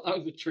thought that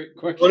was a trick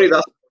question. Funny,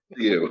 that's for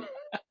you.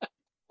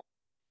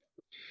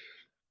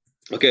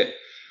 Okay.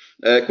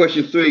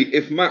 Question 3.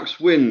 If Max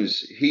wins,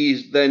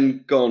 he's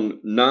then gone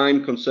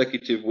 9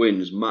 consecutive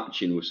wins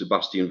matching with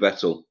Sebastian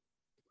Vettel.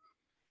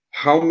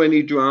 How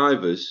many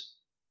drivers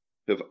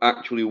have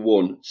actually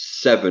won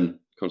 7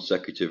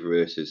 consecutive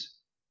races?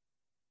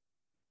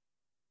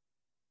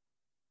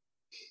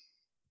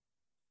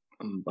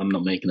 I'm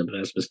not making a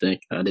first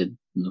mistake. I did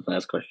in the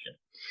first question.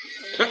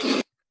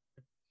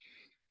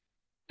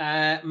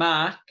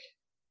 Mark.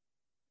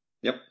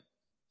 Yep.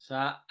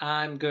 So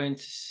I'm going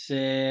to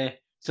say...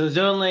 So there's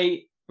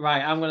only...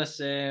 Right, I'm going to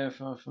say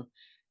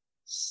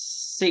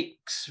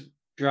 6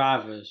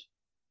 drivers.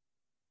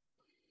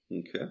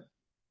 Okay.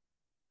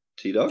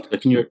 T-Dog? So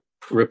can you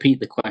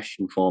repeat the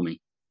question for me?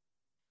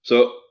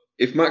 So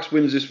if Max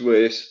wins this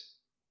race,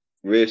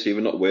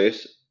 even not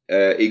race,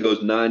 he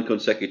goes 9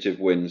 consecutive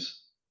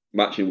wins,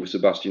 matching with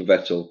Sebastian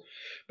Vettel.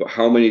 But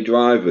how many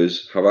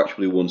drivers have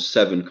actually won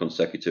 7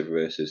 consecutive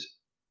races?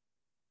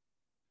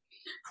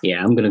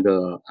 Yeah, I'm gonna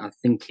go. I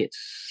think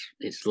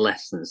it's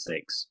less than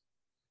 6.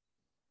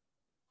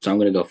 So I'm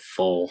gonna go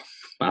 4.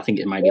 But I think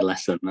it might be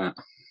less than that.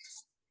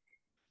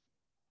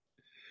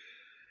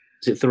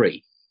 Is it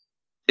 3?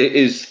 It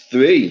is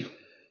 3.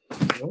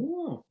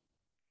 Oh.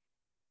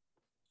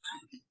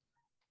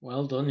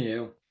 Well done,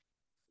 you.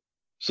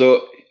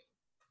 So,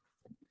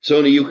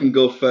 Tony, you can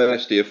go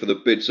first here for the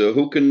bid. So,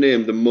 who can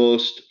name the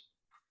most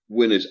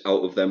winners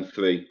out of them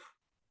 3?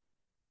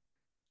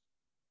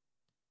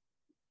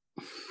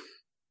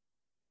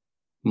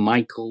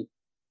 Michael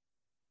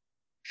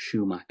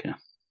Schumacher.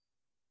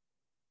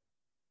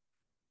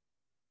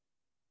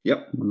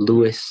 Yep.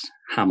 Lewis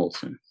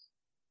Hamilton.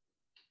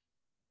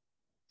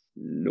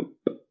 Nope.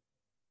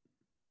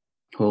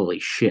 Holy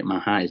shit, my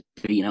heart is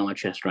beating out my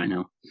chest right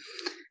now.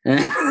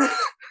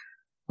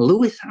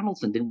 Lewis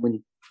Hamilton didn't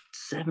win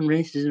 7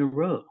 races in a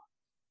row.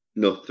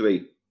 No,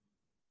 3.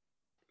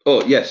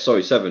 Oh, yes,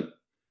 sorry, 7.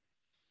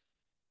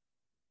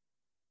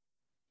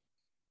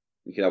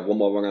 You can have one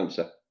more wrong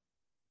answer.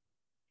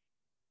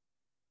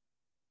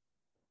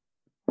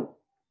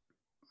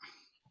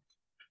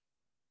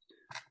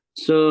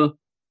 So,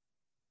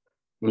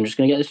 I'm just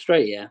going to get this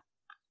straight here.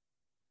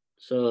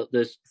 So,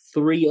 there's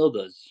 3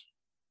 others.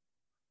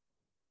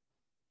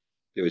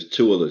 There is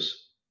 2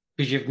 others.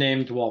 Because you've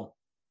named one.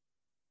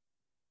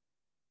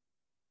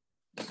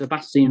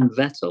 Sebastian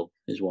Vettel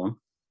is one.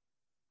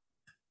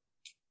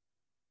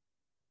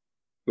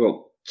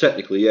 Well,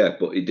 technically, yeah,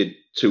 but he did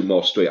 2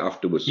 more straight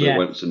afterwards, so Yeah. he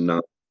went to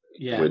 9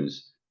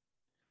 wins.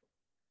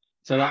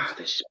 So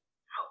that's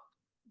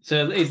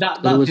is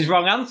that's his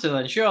wrong answer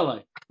then?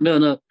 Surely.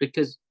 No,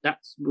 because that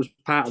was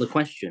part of the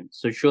question.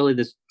 So surely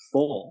there's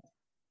 4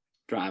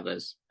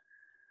 drivers.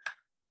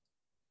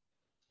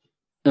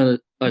 Or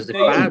is there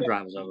 5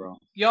 drivers overall?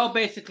 You're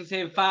basically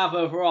saying 5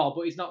 overall,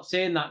 but he's not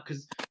saying that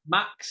because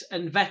Max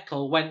and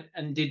Vettel went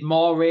and did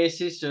more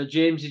races. So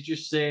James is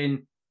just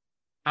saying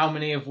how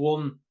many have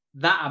won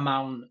that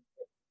amount,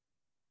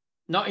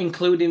 not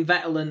including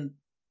Vettel and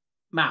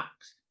Max.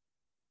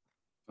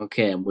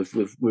 Okay, with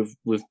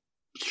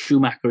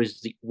Schumacher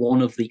is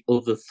one of the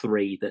other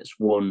 3 that's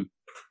won.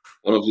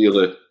 One of the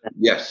other,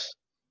 yes.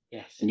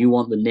 Yes. And you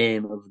want the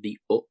name of the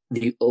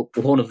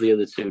one of the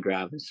other 2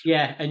 drivers.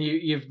 Yeah, and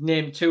you've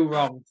named 2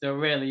 wrong, so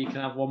really you can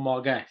have one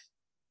more guess.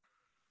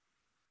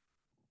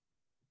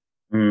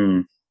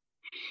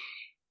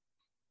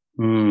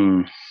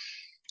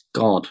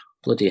 God,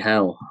 bloody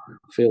hell.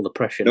 I feel the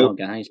pressure now,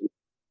 guys.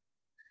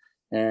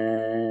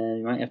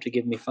 You might have to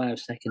give me 5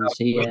 seconds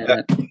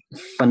here.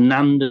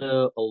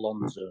 Fernando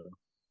Alonso.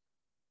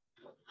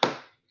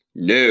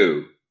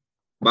 No.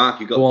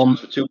 Mark, you got a chance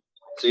for 2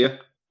 points here.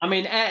 I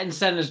mean, Ayrton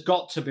Senna's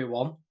got to be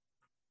one.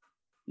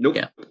 Nope.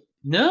 Yeah.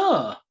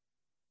 No.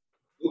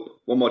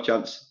 Nope. One more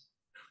chance.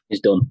 He's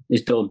done.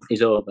 He's done.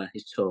 He's over.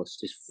 He's toast.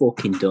 He's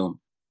fucking done.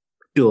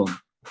 Done.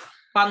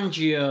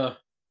 Fangio.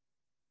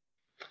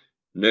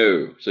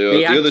 No. So He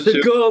the had other to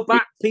 2... go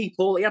back,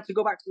 people. He had to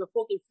go back to the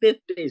fucking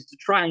 50s to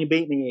try and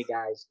beat me here,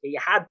 guys. He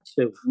had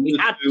to. He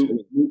had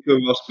to. Nico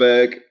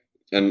Rosberg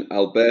and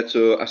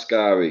Alberto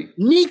Ascari.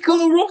 Nico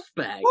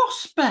Rosberg?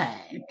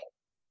 Rosberg?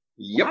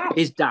 Yep. Wow.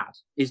 His dad.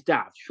 His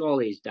dad.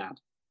 Surely his dad.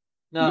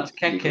 No, it's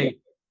Keke.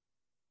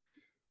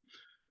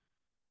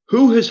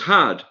 Who has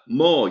had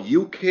more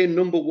UK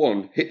number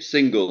 1 hit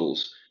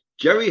singles?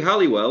 Jerry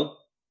Halliwell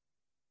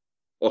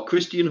or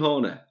Christian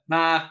Horner?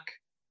 Mark.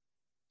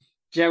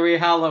 Jerry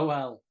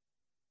Halliwell.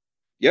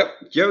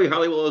 Yep, Jerry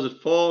Halliwell has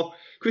had 4.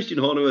 Christian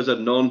Horner has had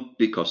none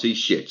because he's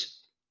shit.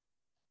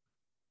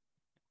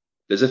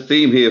 There's a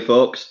theme here,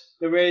 folks.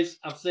 There is.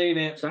 I've seen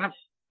it. So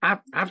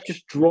I've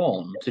just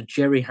drawn to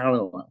Jerry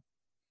Halliwell.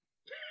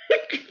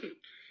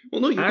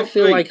 Well, no, I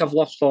feel 3. like I've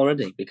lost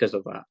already because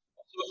of that.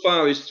 So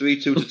far is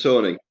 3-2 to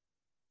Tony.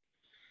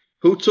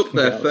 Who took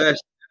their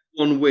first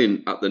F1 win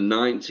at the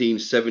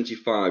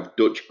 1975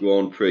 Dutch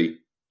Grand Prix?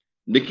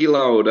 Niki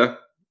Lauda,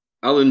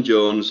 Alan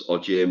Jones, or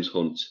James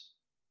Hunt?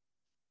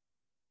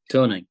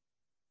 Tony.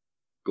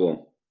 Go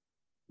on.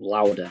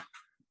 Lauda.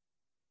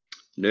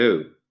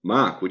 No.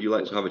 Mark, would you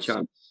like to have a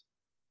chance?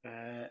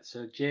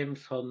 So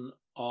James Hunt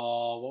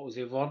or what was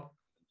the other one?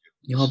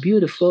 You're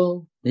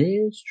beautiful.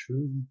 It's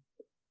true.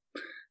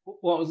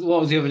 What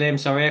was the other name?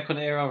 Sorry, I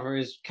couldn't hear over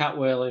his cat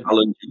wailing.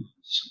 Alan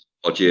Jones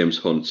or James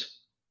Hunt?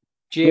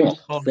 James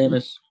Hunt.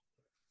 Famous.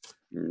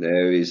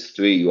 There is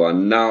 3. You are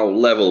now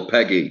level,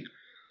 Peggy.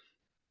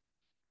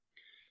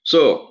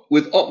 So,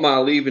 with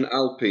Otmar leaving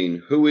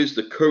Alpine, who is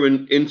the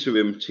current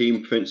interim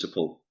team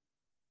principal?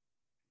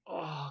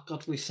 Oh,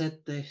 God, we said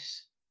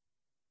this.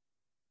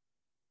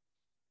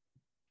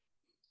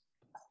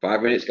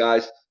 5 minutes,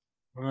 guys.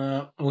 We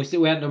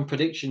haven't done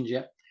predictions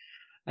yet.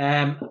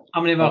 How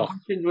many more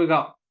questions we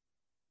got?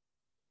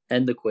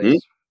 End the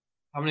quiz.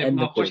 How many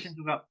more questions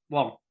we got?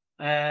 1.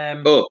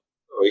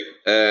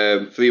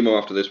 Sorry. 3 more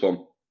after this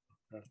one.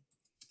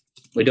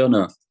 We don't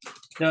know.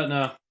 Don't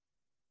know.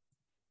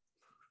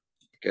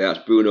 Okay, that's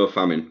Bruno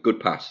Famine. Good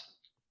pass.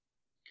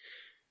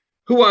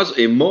 Who has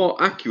a more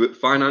accurate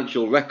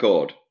financial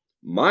record?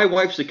 My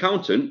wife's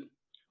accountant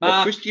or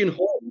Mark. Christian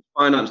Horton's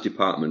finance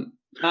department?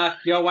 Mark,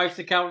 your wife's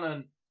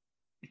accountant.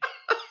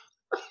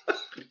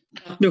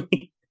 No,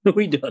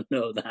 we don't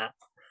know that.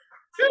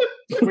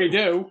 We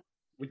do.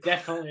 We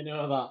definitely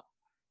know that.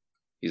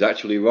 He's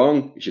actually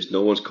wrong. It's just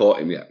no one's caught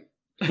him yet.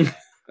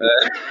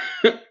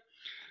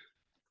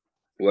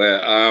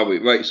 Where are we?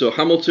 Right, so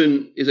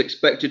Hamilton is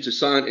expected to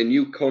sign a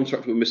new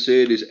contract with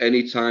Mercedes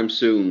anytime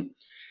soon.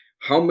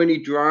 How many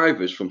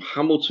drivers from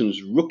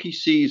Hamilton's rookie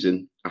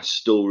season are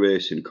still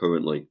racing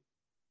currently?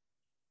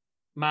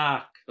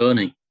 Mark.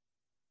 Tony.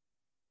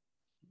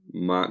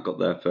 Mark got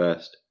there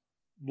first.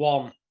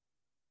 1.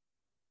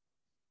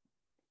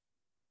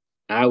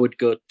 I would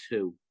go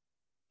 2.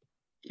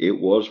 It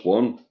was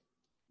 1.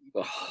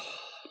 Oh.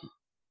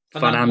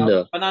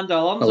 Fernando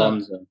Alonso.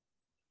 Alonso.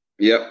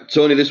 Yep,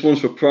 Tony, this one's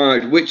for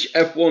pride. Which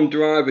F1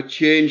 driver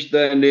changed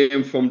their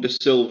name from De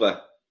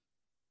Silva?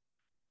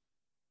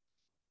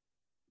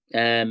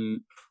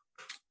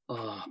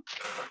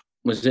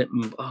 Was it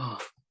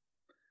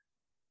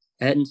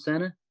Ayrton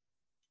Senna?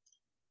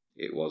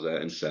 It was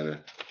Ayrton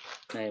Senna.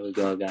 There we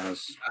go,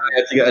 guys. I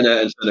had to get an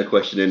Ayrton Senna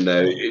question in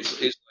there.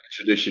 It's like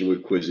tradition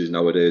with quizzes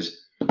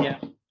nowadays. Yeah.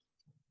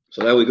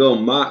 So there we go.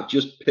 Mark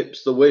just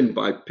pips the win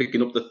by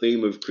picking up the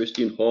theme of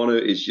Christian Horner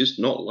is just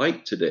not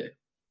liked today.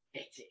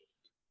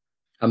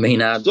 I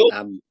mean, I took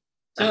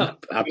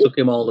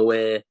him all the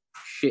way.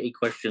 Shitty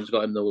questions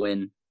got him the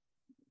win.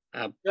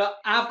 I've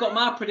got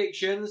my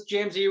predictions.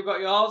 James, you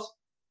got yours?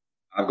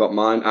 I've got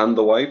mine and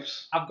the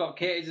wife's. I've got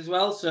Katie's as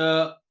well.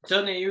 So,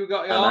 Tony, you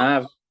got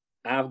yours?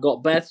 And I've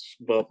got Beth's,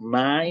 but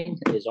mine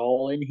is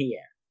all in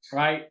here.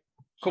 Right.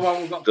 Come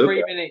on, we've got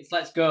 3 minutes.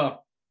 Let's go.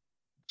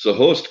 So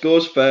host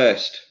goes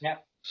first.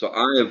 Yep. So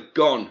I have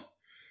gone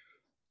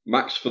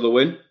Max for the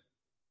win,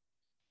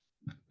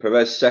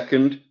 Perez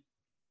second,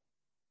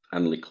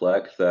 and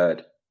Leclerc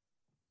third.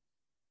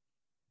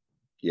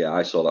 Yeah,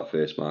 I saw that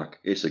face, Mark.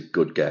 It's a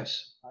good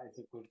guess. That is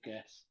a good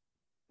guess.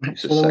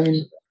 It's a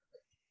second.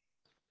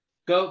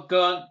 Go,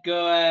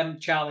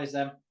 Charlie's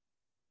then.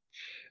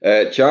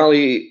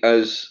 Charlie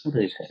has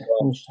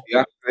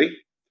Piastri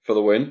for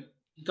the win.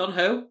 Done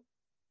who?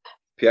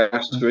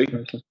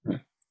 Piastri.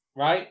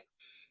 Right.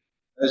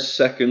 As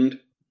second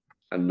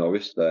and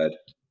Norris third.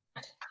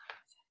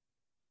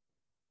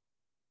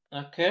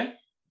 Okay.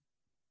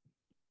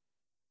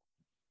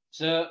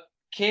 So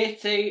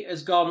Katie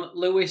has gone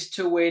Lewis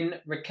to win,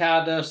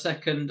 Ricciardo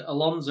second,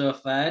 Alonso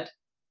third.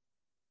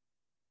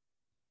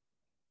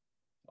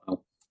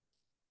 Wow.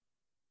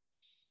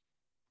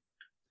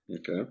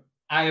 Okay.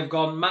 I have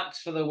gone Max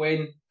for the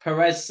win,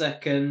 Perez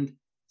second,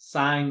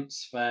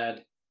 Sainz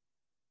third.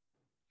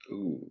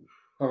 Ooh.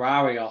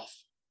 Ferrari off.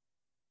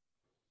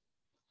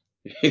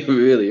 It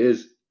really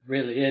is.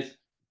 Really is.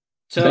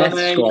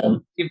 Tony,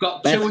 you've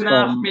got Beth's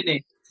 2.5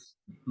 minutes.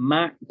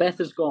 Beth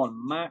has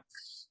gone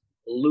Max,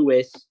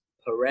 Lewis,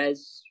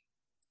 Perez.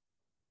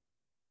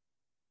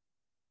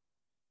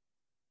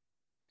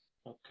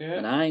 Okay.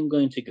 And I'm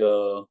going to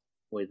go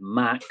with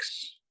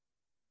Max.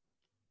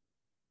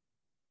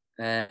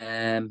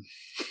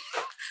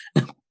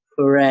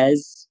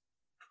 Perez.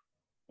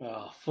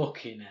 Oh,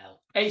 fucking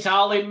hell. It's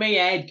all in me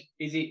head.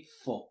 Is it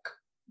fuck?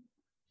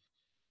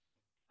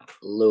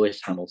 Lewis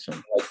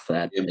Hamilton.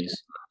 Third,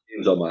 please.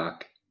 James or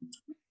Mark?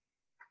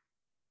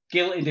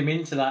 Guilted him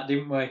into that,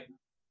 didn't we?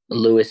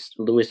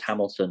 Lewis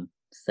Hamilton,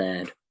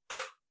 third.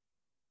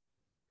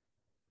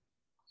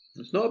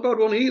 It's not a bad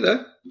one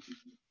either.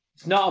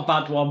 It's not a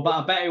bad one,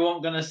 but I bet he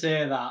wasn't going to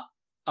say that.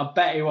 I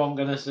bet he wasn't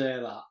going to say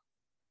that.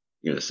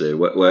 You're going to say,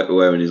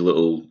 wearing his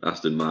little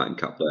Aston Martin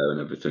cap there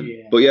and everything.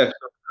 Yeah. But yeah,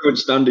 current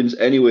standings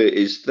anyway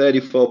is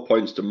 34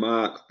 points to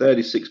Mark,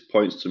 36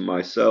 points to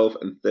myself,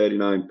 and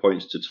 39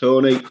 points to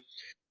Tony.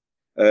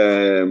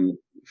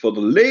 For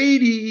the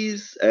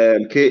ladies,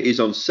 Kate is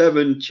on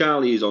 7,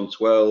 Charlie is on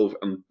 12,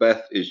 and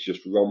Beth is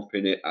just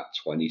romping it at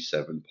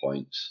 27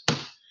 points.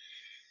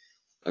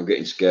 I'm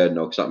getting scared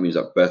now because that means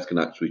that Beth can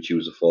actually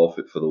choose a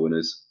forfeit for the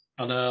winners.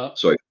 I know.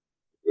 Sorry,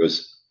 for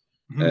us.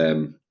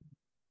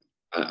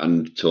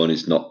 And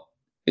Tony's not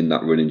in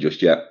that running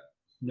just yet.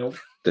 Nope.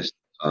 This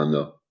time,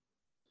 though.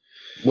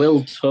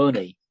 Will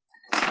Tony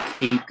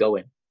keep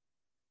going?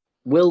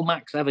 Will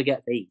Max ever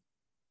get beat?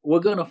 We're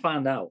going to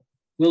find out.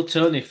 Will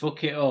Tony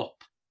fuck it up?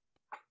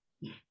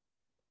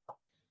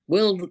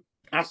 Will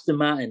Aston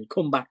Martin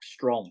come back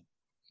strong?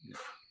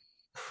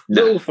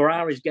 No. Will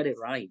Ferraris get it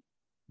right?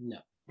 No.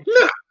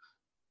 No.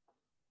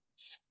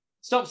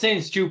 Stop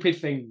saying stupid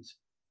things.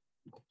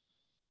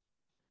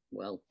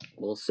 Well,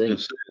 we'll see.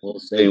 We'll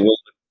Hey, see. we'll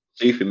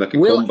see if we make a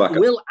comeback.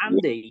 Will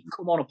Andy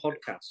come on a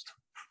podcast?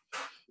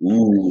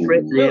 Ooh.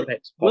 Straight to the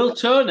Apex podcast. Will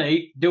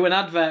Tony do an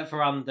advert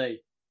for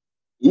Andy?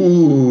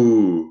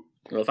 Ooh.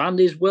 Well, if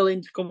Andy's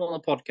willing to come on a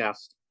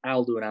podcast,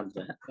 I'll do an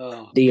advert.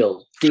 Oh. Deals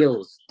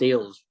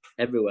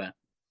everywhere.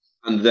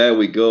 And there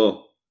we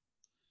go.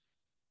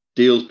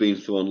 deals being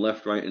thrown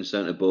left, right, and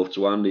centre, both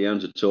to Andy and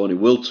to Tony.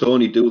 Will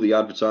Tony do the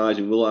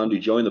advertising? Will Andy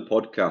join the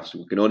podcast?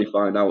 We can only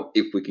find out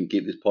if we can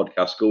keep this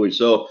podcast going.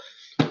 So,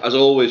 as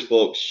always,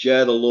 folks,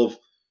 share the love.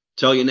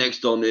 Tell your next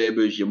door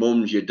neighbours, your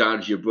mums, your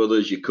dads, your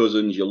brothers, your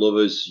cousins, your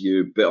lovers,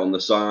 your bit on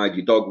the side,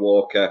 your dog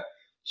walker,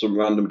 some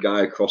random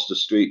guy across the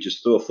street.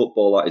 Just throw a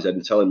football at his head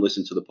and tell him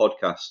listen to the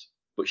podcast.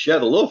 But share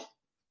the love.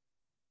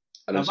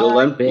 And until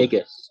then,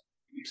 Vegas,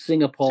 see you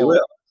Singapore,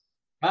 later.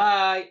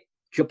 Bye.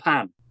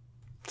 Japan.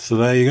 So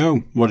there you go.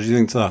 What did you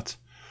think to that?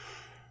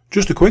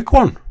 Just a quick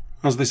one,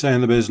 as they say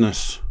in the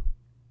business.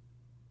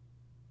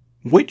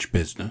 Which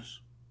business?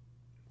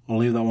 I'll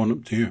leave that one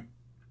up to you.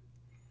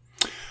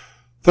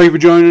 Thank you for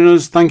joining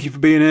us. Thank you for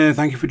being here.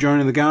 Thank you for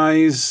joining the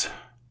guys.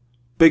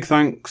 Big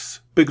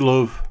thanks. Big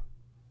love.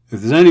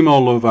 If there's any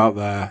more love out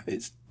there,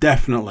 it's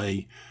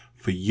definitely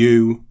for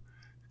you.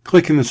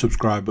 Clicking the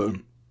subscribe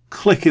button.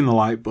 Clicking the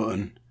like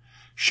button.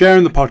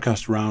 Sharing the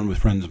podcast around with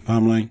friends and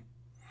family.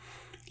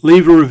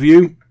 Leave a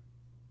review.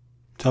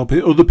 Tell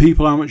other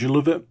people how much you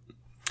love it.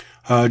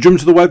 Jump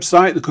to the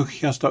website,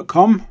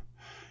 thecookiecast.com.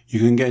 You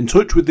can get in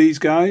touch with these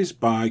guys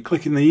by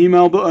clicking the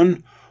email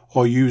button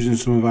or using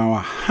some of our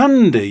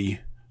handy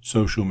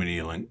social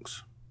media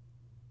links.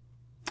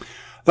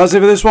 That's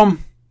it for this one.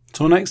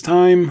 Till next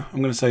time,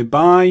 I'm going to say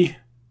bye,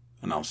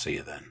 and I'll see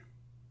you then.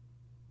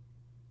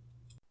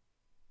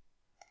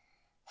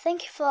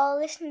 Thank you for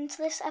listening to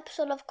this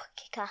episode of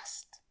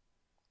CookieCast.